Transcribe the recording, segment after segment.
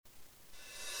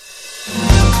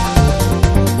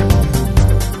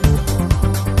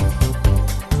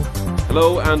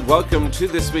Hello and welcome to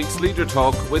this week's Leader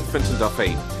Talk with Fintan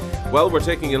Duffy. Well, we're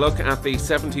taking a look at the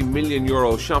 €70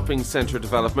 million shopping centre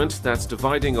development that's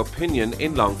dividing opinion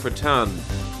in Longford Town.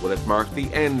 Will it mark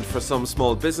the end for some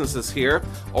small businesses here,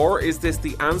 or is this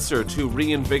the answer to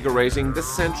reinvigorating the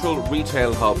central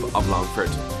retail hub of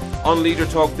Longford? On Leader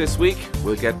Talk this week,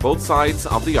 we'll get both sides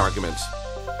of the argument.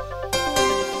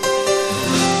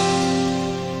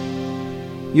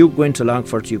 You go into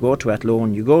Longford, you go to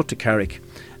Athlone, you go to Carrick,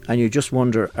 and you just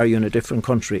wonder, are you in a different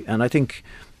country? And I think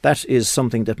that is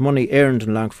something that money earned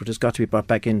in Longford has got to be brought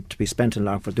back in to be spent in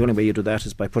Longford. The only way you do that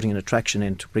is by putting an attraction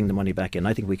in to bring the money back in.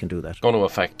 I think we can do that. It's going to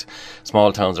affect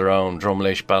small towns around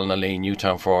Drumlish, Ballinallee,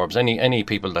 Newtown, Forbes, any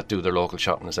people that do their local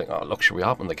shopping and say, oh look, should we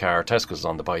hop in the car? Tesco's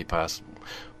on the bypass.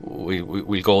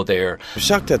 We'll go there. I'm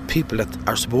shocked that people that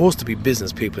are supposed to be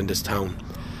business people in this town,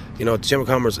 you know, the Chamber of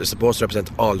Commerce is supposed to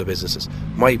represent all the businesses.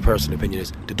 My personal opinion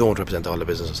is they don't represent all the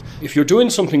businesses. If you're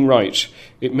doing something right,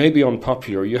 it may be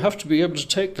unpopular. You have to be able to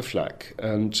take the flack,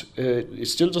 and it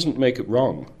still doesn't make it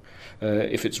wrong.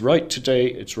 If it's right today,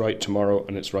 it's right tomorrow,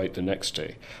 and it's right the next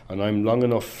day. And I'm long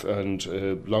enough in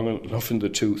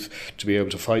the tooth to be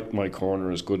able to fight my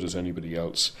corner as good as anybody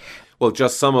else. Well,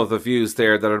 just some of the views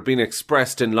there that are being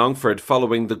expressed in Longford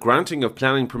following the granting of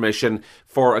planning permission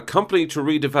for a company to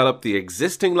redevelop the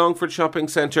existing Longford shopping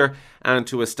centre and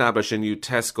to establish a new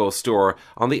Tesco store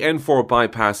on the N4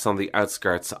 bypass on the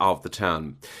outskirts of the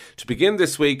town. To begin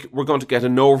this week, we're going to get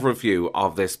an overview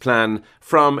of this plan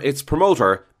from its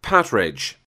promoter, Pat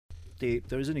Ridge.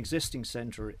 There is an existing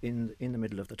centre in the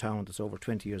middle of the town that's over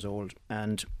 20 years old,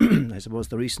 and I suppose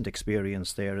the recent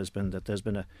experience there has been that there's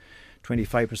been a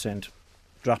 25%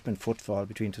 drop in footfall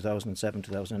between 2007 and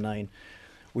 2009.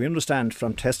 We understand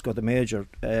from Tesco, the major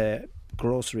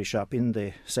grocery shop in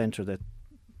the centre, that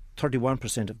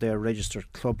 31% of their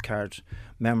registered club card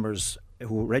members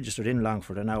who registered in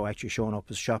Longford are now actually showing up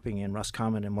as shopping in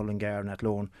Roscommon and Mullingar and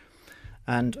Athlone.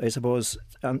 And I suppose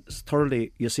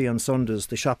thoroughly you see on Sundays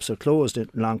the shops are closed in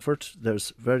Longford.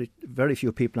 There's very, very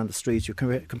few people on the streets. You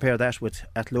compare that with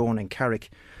Athlone and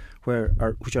Carrick,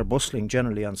 which are bustling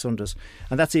generally on Sundays.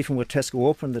 And that's even with Tesco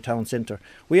open in the town centre.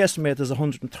 We estimate there's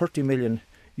 €130 million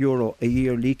a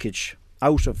year leakage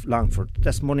out of Longford.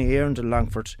 That's money earned in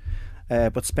Longford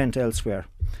but spent elsewhere.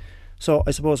 So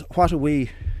I suppose, what are we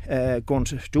going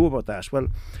to do about that? Well,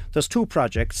 there's two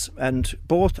projects and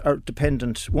both are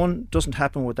dependent. One doesn't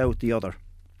happen without the other.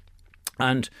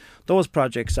 And those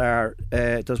projects are,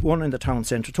 there's one in the town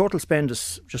centre. Total spend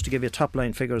is, just to give you top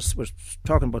line figures, we're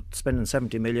talking about spending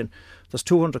 70 million. There's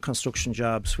 200 construction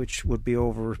jobs, which would be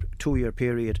over a 2-year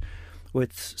period,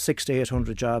 with 600 to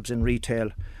 800 jobs in retail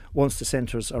once the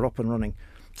centres are up and running.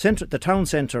 The town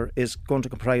centre is going to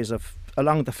comprise of,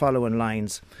 along the following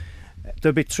lines.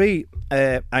 There'll be 3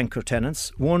 anchor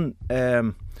tenants. One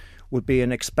would be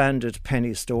an expanded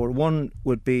penny store. One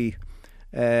would be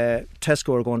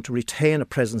Tesco are going to retain a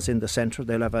presence in the centre.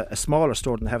 They'll have a smaller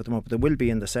store than they have at the moment, but they will be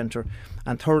in the centre.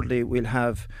 And thirdly, we'll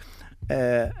have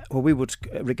what we would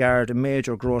regard a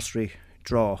major grocery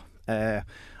draw.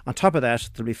 On top of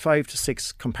that, there'll be 5 to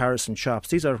 6 comparison shops.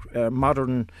 These are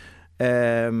modern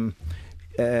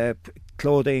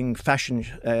clothing, fashion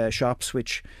shops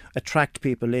which attract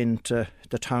people into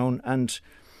the town. And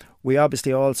we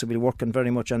obviously also will be working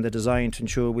very much on the design to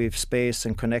ensure we have space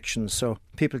and connections so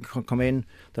people can come in,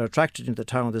 they're attracted into the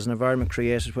town. There's an environment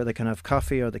created where they can have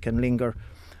coffee or they can linger,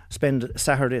 spend a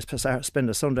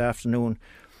Sunday afternoon.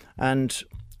 And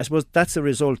I suppose that's a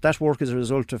result, that work is a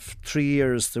result of 3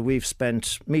 years that we've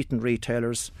spent meeting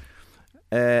retailers,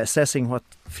 assessing what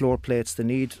floor plates they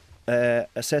need,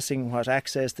 assessing what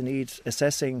access they need,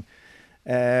 assessing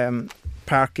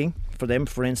parking for them,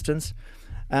 for instance,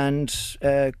 and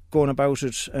going about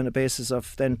it on a basis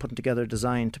of then putting together a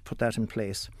design to put that in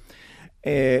place.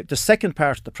 The second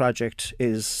part of the project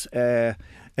is a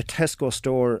Tesco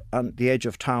store on the edge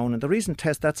of town, and the reason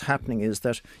that's happening is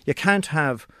that you can't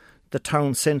have the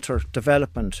town centre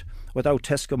development without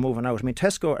Tesco moving out. I mean,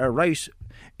 Tesco are right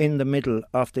in the middle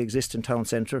of the existing town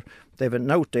centre. They have an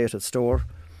outdated store.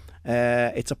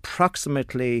 It's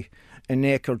approximately an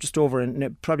acre, just over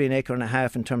probably an acre and a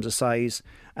half in terms of size,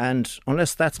 and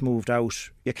unless that's moved out,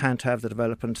 you can't have the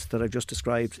development that I've just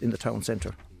described in the town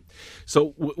centre.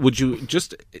 So would you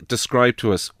just describe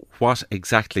to us what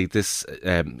exactly this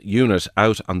unit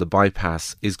out on the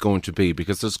bypass is going to be?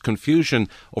 Because there's confusion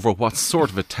over what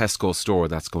sort of a Tesco store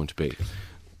that's going to be.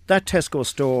 That Tesco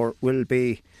store will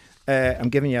be, I'm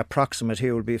giving you approximate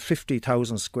here, will be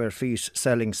 50,000 square feet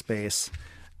selling space.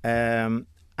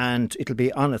 And it'll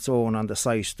be on its own on the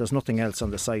site. There's nothing else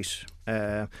on the site.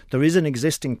 There is an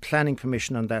existing planning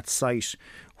permission on that site,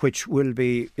 which will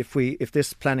be, if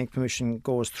this planning permission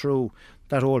goes through,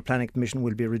 that old planning permission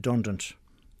will be redundant.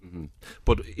 Mm-hmm.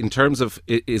 But in terms of,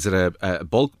 is it a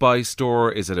bulk buy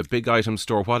store? Is it a big item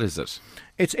store? What is it?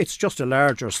 It's just a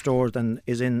larger store than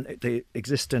is in the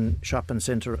existing shopping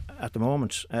centre at the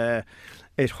moment.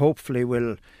 It hopefully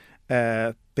will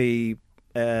be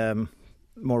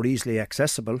more easily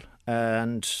accessible,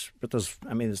 but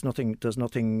there's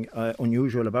nothing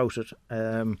unusual about it.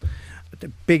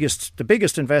 The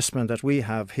biggest investment that we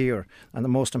have here, and the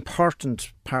most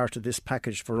important part of this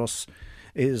package for us,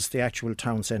 is the actual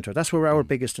town centre. That's where our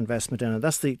biggest investment in, and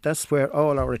that's where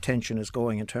all our attention is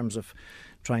going in terms of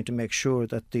trying to make sure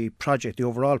that the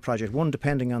overall project, one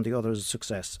depending on the other, is a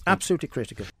success. Absolutely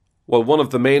critical. Well, one of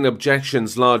the main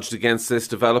objections lodged against this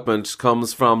development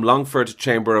comes from Longford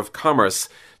Chamber of Commerce.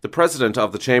 The president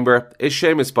of the chamber is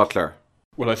Seamus Butler.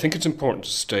 Well, I think it's important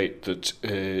to state that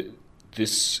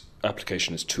this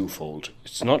application is twofold.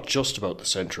 It's not just about the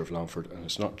centre of Longford, and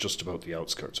it's not just about the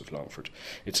outskirts of Longford.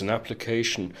 It's an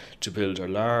application to build a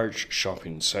large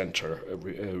shopping centre,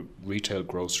 a retail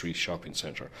grocery shopping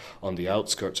centre on the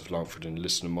outskirts of Longford in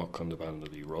Lisnamuck on the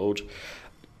Ballinallee Road,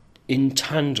 in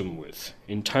tandem with,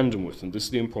 and this is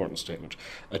the important statement,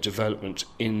 a development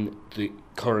in the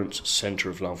current centre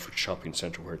of Longford shopping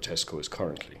centre where Tesco is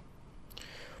currently.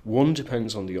 One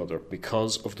depends on the other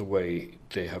because of the way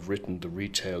they have written the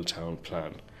retail town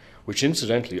plan, which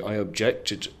incidentally I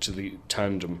objected to the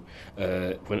tandem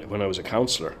when I was a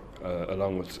councillor,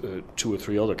 along with 2 or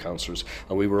 3 other councillors,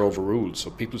 and we were overruled. So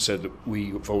people said that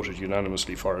we voted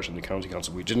unanimously for it in the county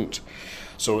council. We didn't.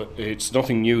 So it's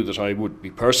nothing new that I would be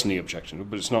personally objecting to,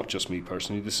 but it's not just me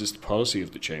personally. This is the policy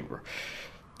of the chamber.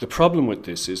 The problem with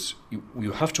this is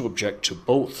you have to object to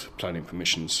both planning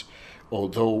permissions,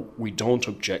 although we don't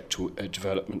object to a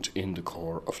development in the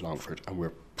core of Longford, and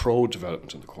we're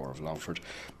pro-development in the core of Longford.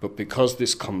 But because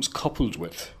this comes coupled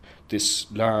with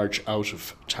this large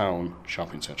out-of-town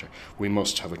shopping centre, we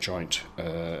must have a joint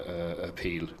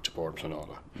appeal to Bord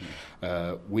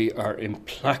Pleanála. We are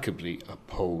implacably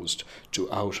opposed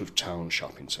to out-of-town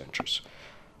shopping centres.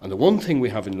 And the one thing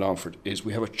we have in Longford is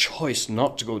we have a choice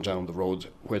not to go down the road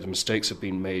where the mistakes have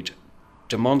been made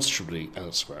demonstrably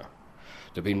elsewhere.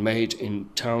 They've been made in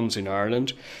towns in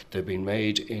Ireland, they've been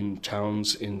made in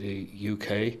towns in the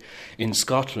UK. In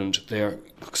Scotland, their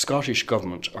Scottish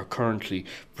government are currently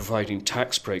providing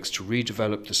tax breaks to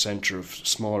redevelop the centre of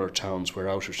smaller towns where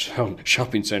out-of-town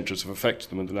shopping centres have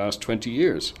affected them in the last 20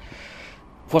 years.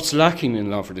 What's lacking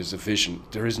in Longford is a vision.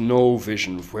 There is no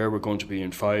vision of where we're going to be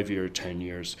in 5 years, 10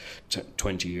 years,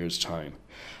 20 years' time.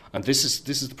 And this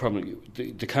is the problem.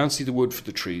 They can't see the wood for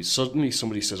the trees. Suddenly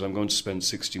somebody says, I'm going to spend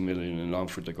 60 million in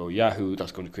Longford. They go, yahoo,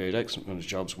 that's going to create X amount of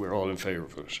jobs. We're all in favour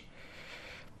of it.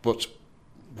 But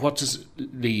what does it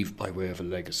leave by way of a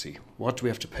legacy? What do we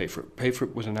have to pay for it? Pay for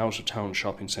it with an out-of-town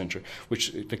shopping centre,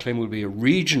 which they claim will be a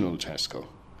regional Tesco.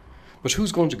 But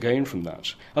who's going to gain from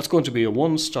that? That's going to be a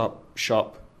one-stop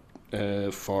shop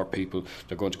for people.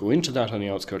 They're going to go into that on the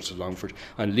outskirts of Longford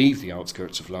and leave the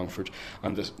outskirts of Longford,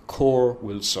 and the core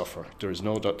will suffer. There is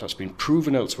no doubt. That's been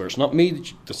proven elsewhere. It's not me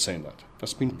that's saying that.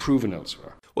 That's been proven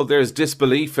elsewhere. Well, there's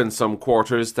disbelief in some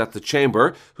quarters that the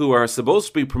Chamber, who are supposed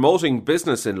to be promoting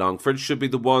business in Longford, should be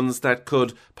the ones that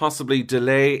could possibly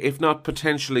delay, if not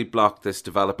potentially block, this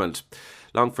development.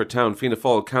 Longford Town Fianna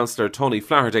Fáil councillor Tony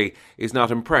Flaherty is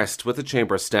not impressed with the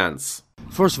Chamber's stance.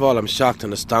 First of all, I'm shocked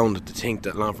and astounded to think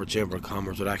that Longford Chamber of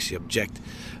Commerce would actually object.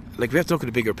 Like, we have to look at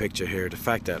the bigger picture here. The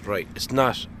fact that, right, it's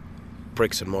not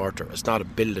bricks and mortar. It's not a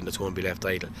building that's going to be left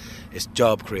idle. It's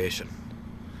job creation.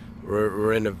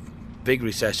 We're in a big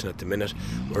recession at the minute.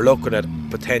 We're looking at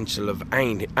potential of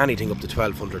anything up to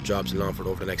 1,200 jobs in Longford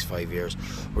over the next 5 years.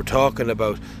 We're talking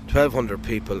about 1,200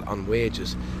 people on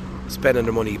wages spending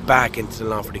their money back into the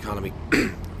Longford economy,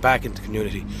 back into the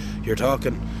community. You're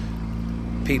talking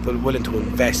people willing to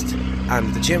invest,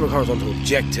 and the Chamber of Commerce want to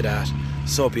object to that,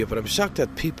 so be it. But I'm shocked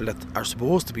that people that are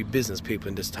supposed to be business people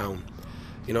in this town,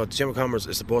 you know, the Chamber of Commerce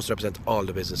is supposed to represent all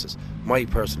the businesses. My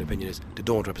personal opinion is they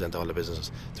don't represent all the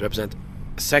businesses. They represent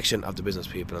a section of the business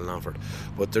people in Longford.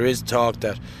 But there is talk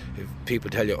that if people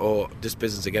tell you, oh, this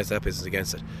business against that business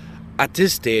against it. At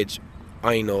this stage,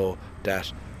 I know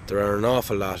that there are an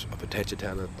awful lot of potential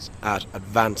tenants at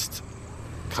advanced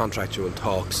contractual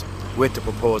talks with the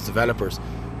proposed developers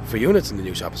for units in the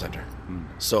new shopping centre.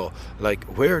 So, like,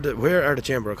 where are the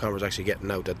Chamber of Commerce actually getting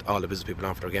out that all the business people in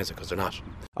Longford are against it? Because they're not.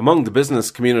 Among the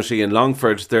business community in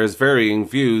Longford, there's varying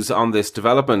views on this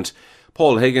development.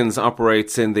 Paul Higgins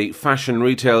operates in the fashion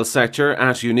retail sector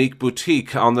at Unique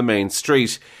Boutique on the main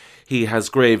street. he has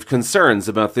grave concerns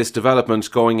about this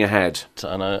development going ahead.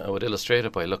 And I would illustrate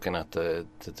it by looking at the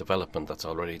development that's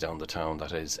already down the town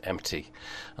that is empty.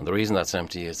 And the reason that's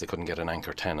empty is they couldn't get an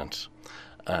anchor tenant.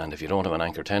 And if you don't have an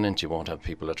anchor tenant, you won't have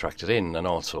people attracted in, and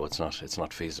also it's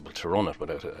not feasible to run it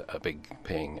without a big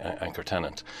paying anchor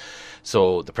tenant.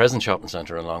 So the present shopping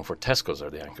centre in Longford, Tesco's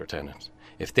are the anchor tenant.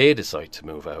 If they decide to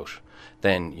move out,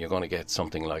 then you're going to get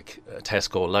something like a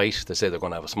Tesco Light. They say they're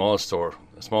going to have a small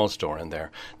store in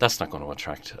there. That's not going to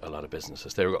attract a lot of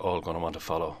businesses. They're all going to want to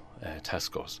follow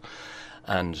Tesco's.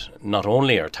 And not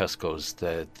only are Tesco's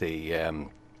the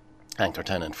anchor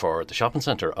tenant for the shopping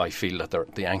centre, I feel that they're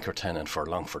the anchor tenant for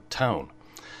Longford town.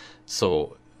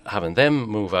 So having them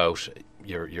move out,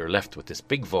 you're left with this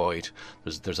big void.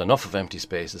 There's enough of empty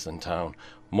spaces in town.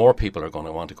 More people are going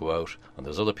to want to go out, and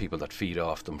there's other people that feed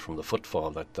off them from the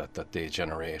footfall that they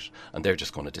generate, and they're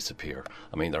just going to disappear.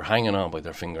 I mean, they're hanging on by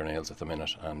their fingernails at the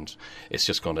minute, and it's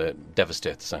just going to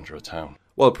devastate the centre of town.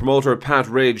 Well, promoter Pat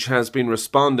Ridge has been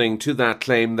responding to that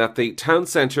claim that the town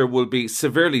centre will be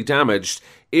severely damaged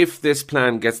if this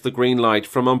plan gets the green light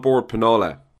from An Bord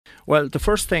Pleanála. Well, the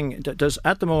first thing, there's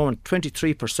at the moment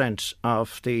 23%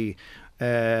 of the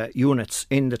units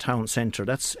in the town centre,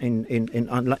 that's in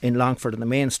Longford, in the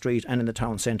main street and in the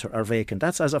town centre, are vacant.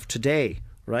 That's as of today,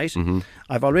 right? Mm-hmm.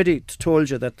 I've already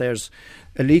told you that there's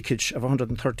a leakage of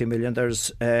 130 million.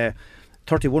 There's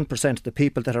 31% of the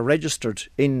people that are registered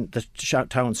in the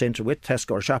town centre with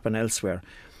Tesco or shopping elsewhere.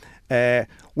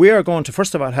 We are going to,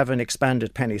 first of all, have an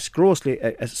expanded pennies,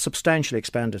 a substantially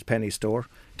expanded penny store.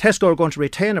 Tesco are going to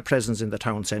retain a presence in the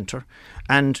town centre,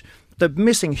 and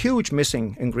the huge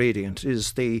missing ingredient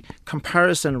is the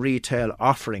comparison retail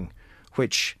offering,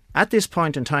 which at this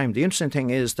point in time, the interesting thing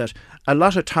is that a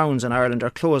lot of towns in Ireland are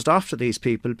closed off to these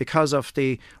people because of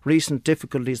the recent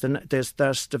difficulties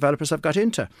that developers have got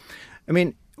into. I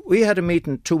mean, we had a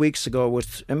meeting 2 weeks ago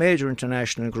with a major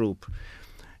international group.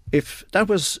 If that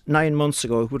was 9 months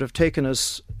ago, it would have taken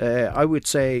us, I would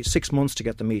say, 6 months to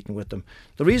get the meeting with them.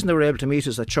 The reason they were able to meet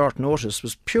us at short notice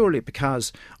was purely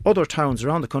because other towns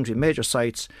around the country, major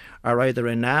sites, are either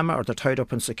in NAMA or they're tied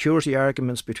up in security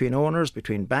arguments between owners,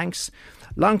 between banks.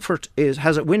 Longford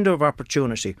has a window of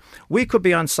opportunity. We could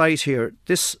be on site here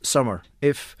this summer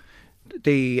if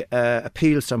the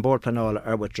appeals to An Bord Pleanála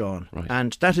are withdrawn. Right.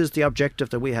 And that is the objective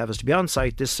that we have, is to be on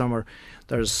site this summer.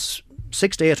 There's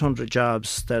 600 to 800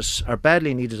 jobs that are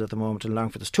badly needed at the moment in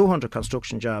Longford. There's 200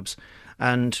 construction jobs,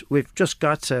 and we've just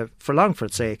got to, for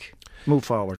Longford's sake, move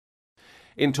forward.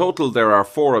 In total, there are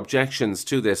 4 objections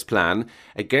to this plan.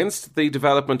 Against the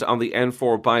development on the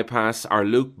N4 bypass are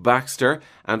Luke Baxter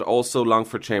and also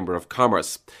Longford Chamber of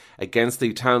Commerce. Against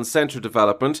the town centre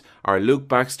development are Luke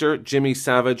Baxter, Jimmy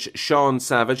Savage, Sean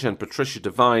Savage and Patricia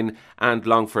Devine, and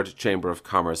Longford Chamber of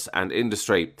Commerce and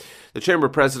Industry. The Chamber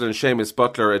President, Seamus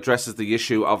Butler, addresses the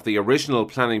issue of the original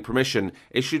planning permission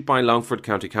issued by Longford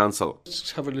County Council.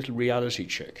 Let's have a little reality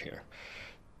check here.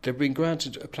 They've been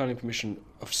granted a planning permission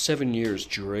of 7 years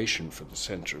duration for the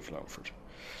centre of Longford.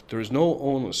 There is no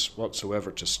onus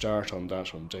whatsoever to start on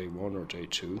that on day 1 or day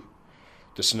 2.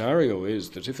 The scenario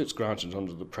is that if it's granted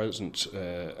under the present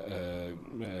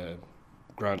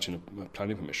granting a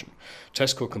planning permission,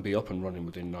 Tesco can be up and running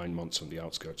within 9 months on the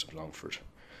outskirts of Longford.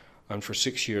 And for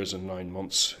 6 years and 9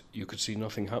 months, you could see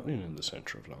nothing happening in the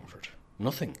centre of Longford.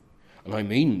 Nothing. And I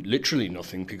mean literally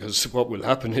nothing, because what will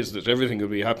happen is that everything will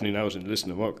be happening out in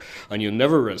Lisnamuck and you'll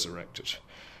never resurrect it.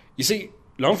 You see,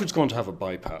 Longford's going to have a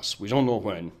bypass. We don't know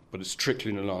when, but it's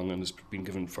trickling along and has been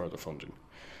given further funding.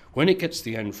 When it gets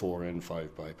the N4, N5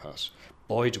 bypass,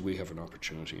 boy, do we have an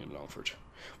opportunity in Longford.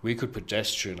 We could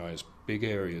pedestrianise big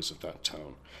areas of that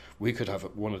town. We could have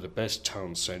one of the best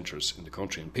town centres in the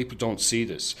country, and people don't see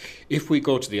this. If we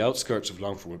go to the outskirts of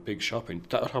Longford with big shopping,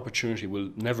 that opportunity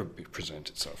will never present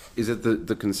itself. Is it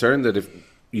the concern that if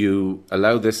you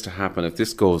allow this to happen, if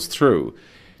this goes through,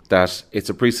 that it's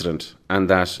a precedent and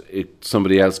that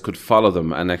somebody else could follow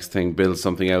them and next thing build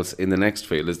something else in the next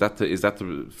field? Is that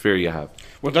the fear you have?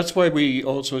 Well, that's why we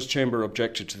also as Chamber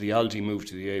objected to the Aldi move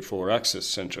to the A4 Access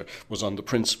Centre, was on the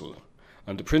principle.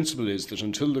 And the principle is that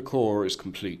until the core is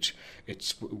complete,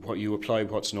 it's what you apply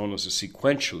what's known as a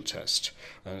sequential test.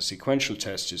 And a sequential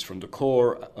test is from the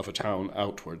core of a town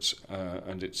outwards,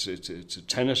 and it's a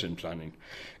tenet in planning.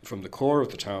 From the core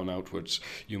of the town outwards,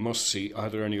 you must see are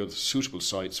there any other suitable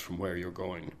sites from where you're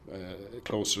going,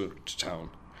 closer to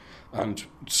town. And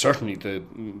certainly the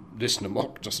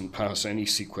Lisnamuck doesn't pass any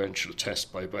sequential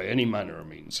test by any manner or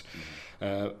means.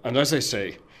 And as I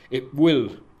say, it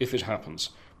will, if it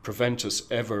happens, prevent us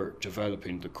ever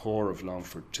developing the core of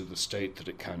Longford to the state that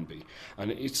it can be.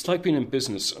 And it's like being in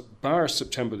business. Bar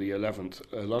September the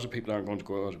 11th, a lot of people aren't going to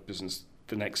go out of business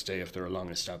the next day if they're a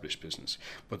long-established business.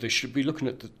 But they should be looking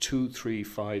at the 2, 3,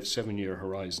 5, 7-year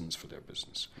horizons for their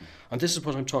business. And this is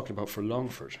what I'm talking about for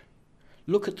Longford.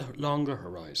 Look at the longer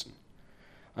horizon.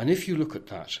 And if you look at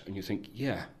that and you think,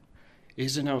 yeah,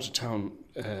 is an out-of-town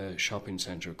shopping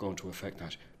centre going to affect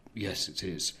that? Yes, it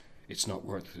is. It's not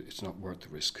worth the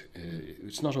risk.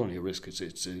 It's not only a risk,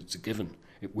 it's a given.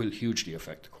 It will hugely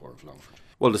affect the core of Longford.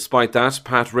 Well, despite that,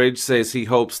 Pat Ridge says he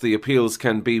hopes the appeals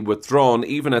can be withdrawn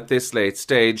even at this late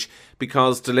stage,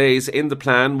 because delays in the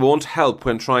plan won't help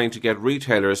when trying to get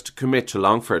retailers to commit to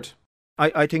Longford.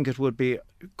 I think it would be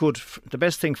good. The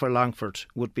best thing for Longford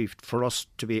would be for us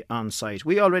to be on site.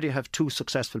 We already have 2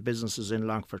 successful businesses in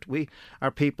Longford. We are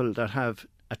people that have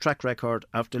a track record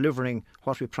of delivering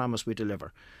what we promise we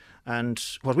deliver. And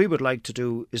what we would like to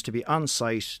do is to be on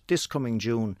site this coming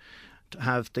June, to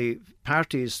have the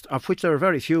parties, of which there are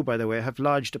very few, by the way, have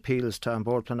lodged appeals to An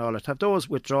Bord Pleanála, to have those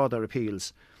withdraw their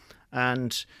appeals.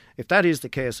 And if that is the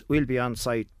case, we'll be on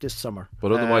site this summer.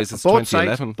 But otherwise it's both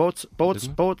 2011.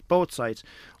 Sides, both sides.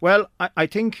 Well, I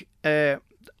think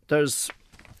there's...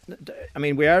 I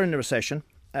mean, we are in a recession.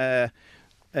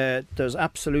 There's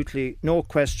absolutely no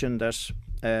question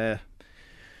that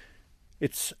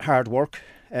it's hard work.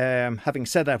 Having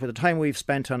said that, with the time we've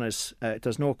spent on it,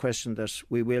 there's no question that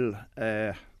we will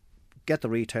get the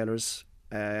retailers.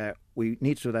 We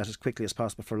need to do that as quickly as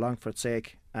possible for Longford's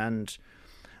sake, and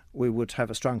we would have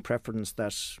a strong preference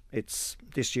that it's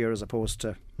this year as opposed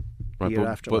to the year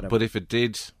after. But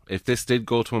if this did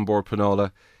go to An Bord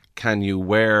Pleanála, can you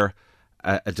wear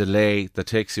a delay that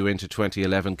takes you into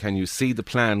 2011? Can you see the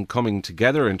plan coming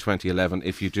together in 2011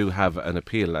 if you do have an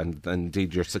appeal and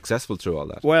indeed you're successful through all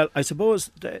that? Well, I suppose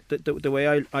the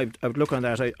way I would look on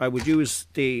that, I would use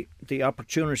the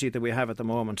opportunity that we have at the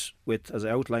moment with, as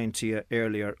I outlined to you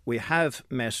earlier, we have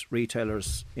met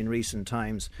retailers in recent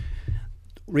times.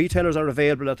 Retailers are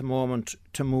available at the moment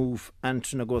to move and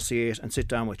to negotiate and sit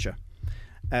down with you.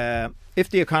 If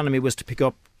the economy was to pick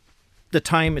up, the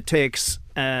time it takes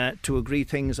to agree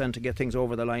things and to get things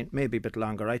over the line may be a bit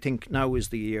longer. I think now is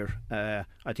the year.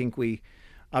 I think we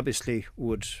obviously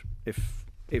would, if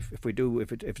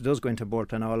it does go into Bord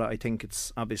Pleanála, I think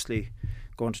it's obviously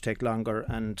going to take longer.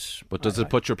 But does it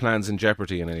put your plans in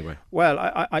jeopardy in any way? Well,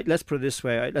 I let's put it this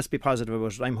way. Let's be positive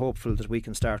about it. I'm hopeful that we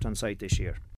can start on site this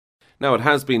year. Now, it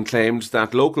has been claimed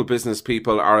that local business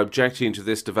people are objecting to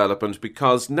this development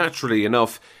because, naturally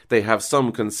enough, they have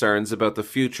some concerns about the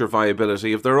future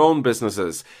viability of their own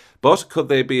businesses. But could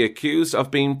they be accused of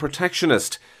being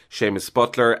protectionist? Seamus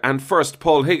Butler and first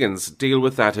Paul Higgins deal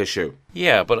with that issue.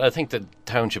 Yeah, but I think the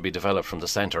town should be developed from the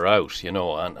centre out,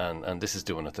 and this is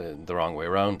doing it the wrong way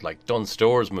around. Like Dunnes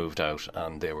Stores moved out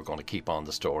and they were going to keep on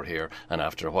the store here, and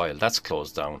after a while that's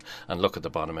closed down. And look at the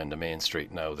bottom end of Main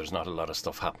Street now, there's not a lot of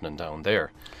stuff happening down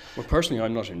there. Well, personally,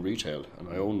 I'm not in retail and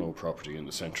I own no property in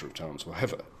the centre of town, so I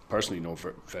have personally no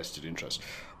vested interest.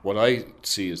 What I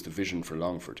see is the vision for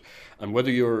Longford. And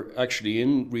whether you're actually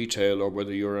in retail or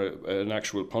whether you're an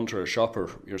actual punter, a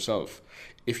shopper yourself,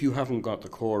 if you haven't got the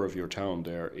core of your town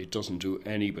there, it doesn't do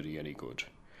anybody any good.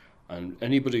 And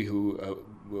anybody who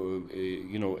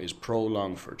is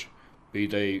pro-Longford, be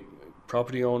they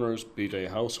property owners, be they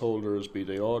householders, be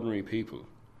they ordinary people,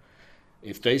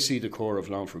 if they see the core of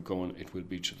Longford going, it will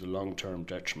be to the long-term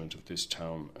detriment of this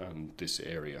town and this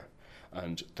area.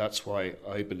 And that's why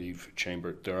I believe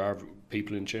there are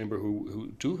people in Chamber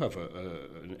who do have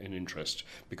an interest,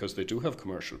 because they do have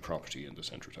commercial property in the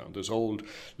centre of town. There's old,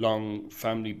 long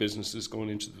family businesses going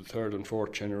into the 3rd and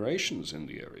 4th generations in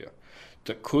the area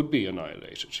that could be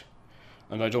annihilated.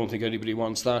 And I don't think anybody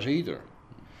wants that either.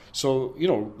 So,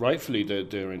 rightfully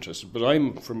they're interested. But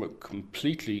I'm from a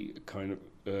completely kind of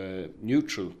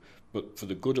neutral, but for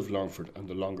the good of Longford and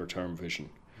the longer term vision,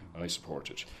 I support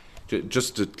it.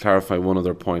 Just to clarify one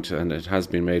other point, and it has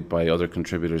been made by other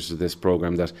contributors to this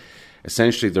programme, that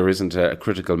essentially there isn't a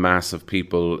critical mass of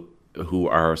people who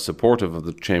are supportive of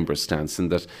the Chamber's stance,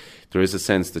 and that there is a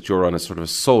sense that you're on a sort of a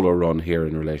solo run here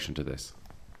in relation to this.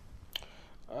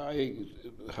 I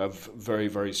have very,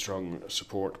 very strong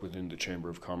support within the Chamber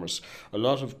of Commerce. A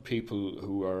lot of people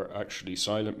who are actually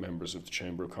silent members of the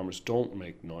Chamber of Commerce don't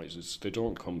make noises. They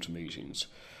don't come to meetings.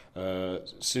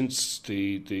 Since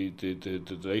the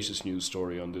latest news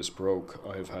story on this broke,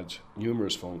 I have had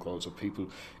numerous phone calls of people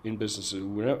in businesses who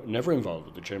were never involved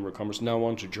with the Chamber of Commerce now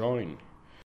want to join.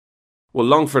 Well,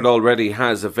 Longford already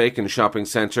has a vacant shopping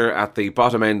centre at the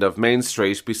bottom end of Main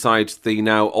Street beside the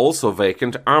now also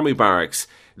vacant Army Barracks.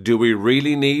 Do we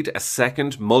really need a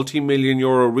second multi-million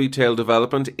euro retail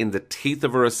development in the teeth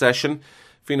of a recession?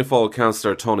 Fianna Fáil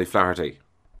councillor Tony Flaherty.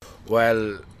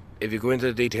 Well, if you go into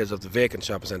the details of the vacant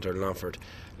shopping centre in Longford,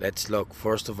 let's look.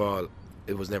 First of all,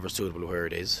 it was never suitable where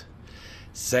it is.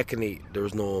 Secondly, there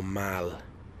was no mall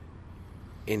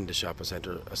in the shopping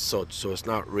centre as such, so it's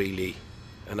not really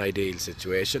an ideal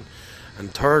situation.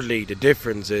 And thirdly, the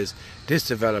difference is this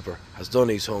developer has done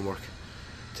his homework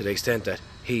to the extent that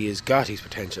he has got his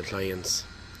potential clients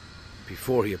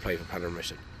before he applied for planning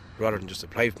permission, rather than just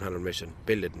apply for planning permission,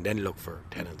 build it and then look for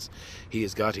tenants. He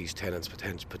has got his tenants,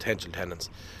 potential tenants,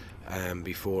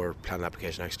 before planning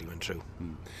application actually went through.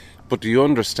 But do you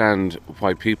understand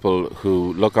why people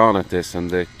who look on at this and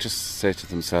they just say to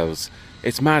themselves,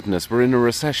 it's madness, we're in a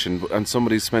recession and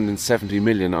somebody's spending 70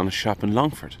 million on a shop in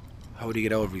Longford? How do you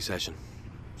get out of recession?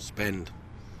 Spend.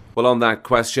 Well, on that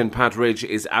question, Pat Ridge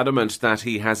is adamant that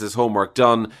he has his homework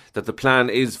done, that the plan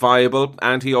is viable,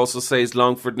 and he also says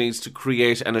Longford needs to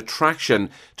create an attraction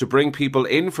to bring people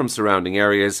in from surrounding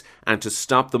areas and to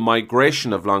stop the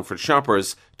migration of Longford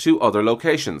shoppers to other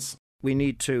locations. We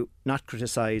need to not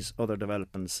criticise other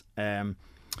developments.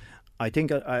 I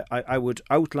think I would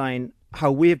outline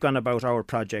how we've gone about our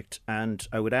project, and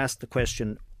I would ask the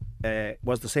question,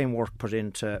 was the same work put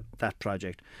into that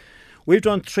project? We've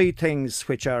done three things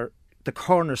which are the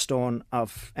cornerstone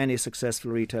of any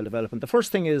successful retail development. The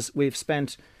first thing is we've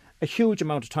spent a huge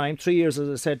amount of time, 3 years as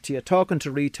I said to you, talking to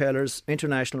retailers,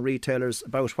 international retailers,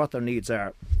 about what their needs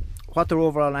are, what their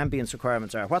overall ambience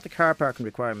requirements are, what the car parking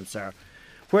requirements are,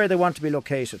 where they want to be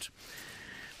located,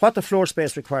 what the floor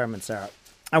space requirements are.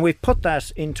 And we've put that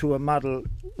into a model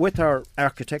with our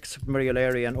architects, Muriel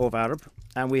Airy and Ove Arab,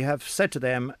 and we have said to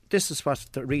them, this is what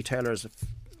the retailers,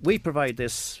 we provide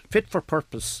this fit for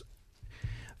purpose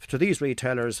to these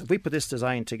retailers. If we put this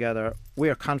design together, we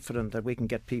are confident that we can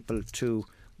get people to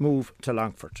move to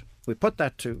Longford. We put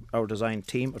that to our design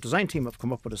team. Our design team have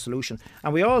come up with a solution,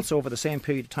 and we also, over the same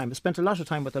period of time, have spent a lot of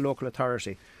time with the local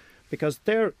authority, because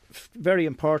they're very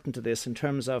important to this in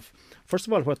terms of, first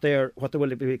of all, what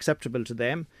will be acceptable to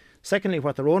them. Secondly,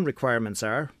 what their own requirements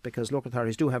are, because local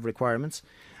authorities do have requirements.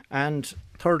 And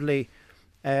thirdly,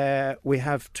 we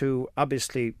have to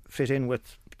obviously fit in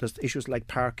with the issues like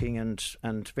parking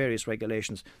and various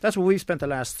regulations. That's what we've spent the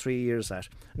last 3 years at.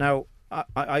 Now,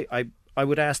 I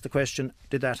would ask the question,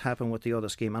 did that happen with the other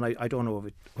scheme? And I don't know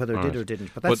whether it did or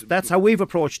didn't. But that's how we've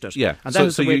approached it. Yeah. And that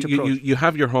is the way to approach it. You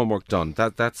have your homework done.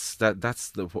 That's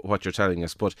what you're telling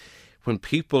us. But when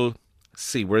people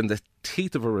see we're in the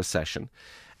teeth of a recession,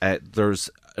 there's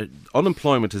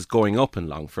unemployment is going up in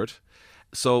Longford.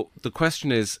 So the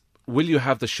question is, will you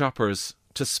have the shoppers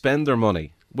to spend their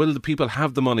money? Will the people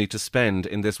have the money to spend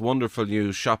in this wonderful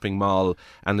new shopping mall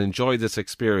and enjoy this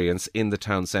experience in the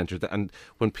town centre? And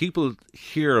when people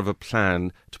hear of a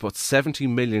plan to put 70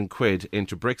 million quid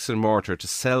into bricks and mortar to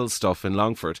sell stuff in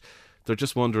Longford, they're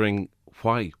just wondering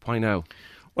why? Why now?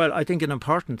 Well, I think an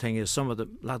important thing is a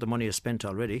lot of the money is spent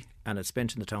already, and it's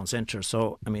spent in the town centre.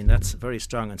 So, I mean, that's a very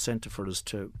strong incentive for us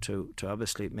to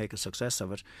obviously make a success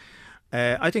of it.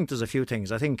 I think there's a few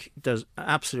things. I think there's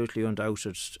absolutely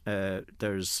undoubted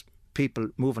there's people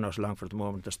moving out of Longford at the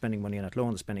moment. They're spending money in Athlone,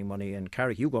 they're spending money in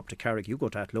Carrick. You go up to Carrick, you go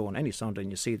to Athlone any Sunday and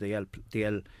you see the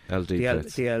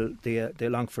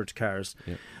Longford cars.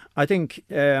 Yeah. I think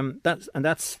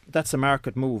that's a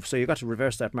market move. So you've got to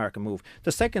reverse that market move.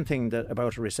 The second thing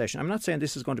about a recession, I'm not saying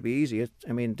this is going to be easy.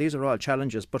 I mean, these are all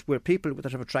challenges, but we're people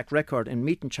that have a track record in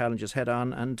meeting challenges head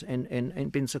on and in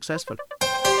being successful.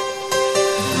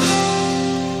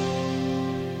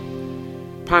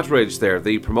 Pat Ridge there,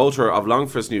 the promoter of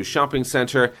Longford's new shopping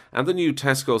centre and the new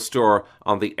Tesco store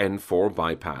on the N4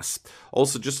 bypass.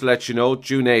 Also, just to let you know,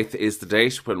 June 8th is the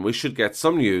date when we should get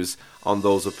some news on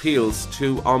those appeals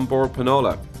to An Bord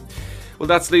Pleanála. Well,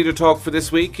 that's Leader Talk for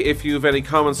this week. If you have any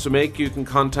comments to make, you can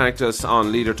contact us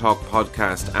on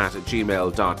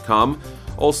leadertalkpodcast@gmail.com.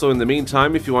 Also, in the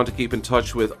meantime, if you want to keep in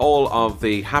touch with all of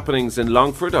the happenings in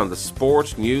Longford on the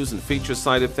sport, news and features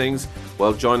side of things,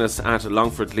 well, join us at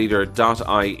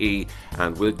longfordleader.ie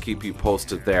and we'll keep you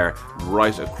posted there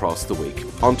right across the week.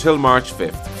 Until March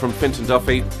 5th, from Fintan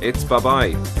Duffy, it's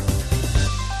bye-bye.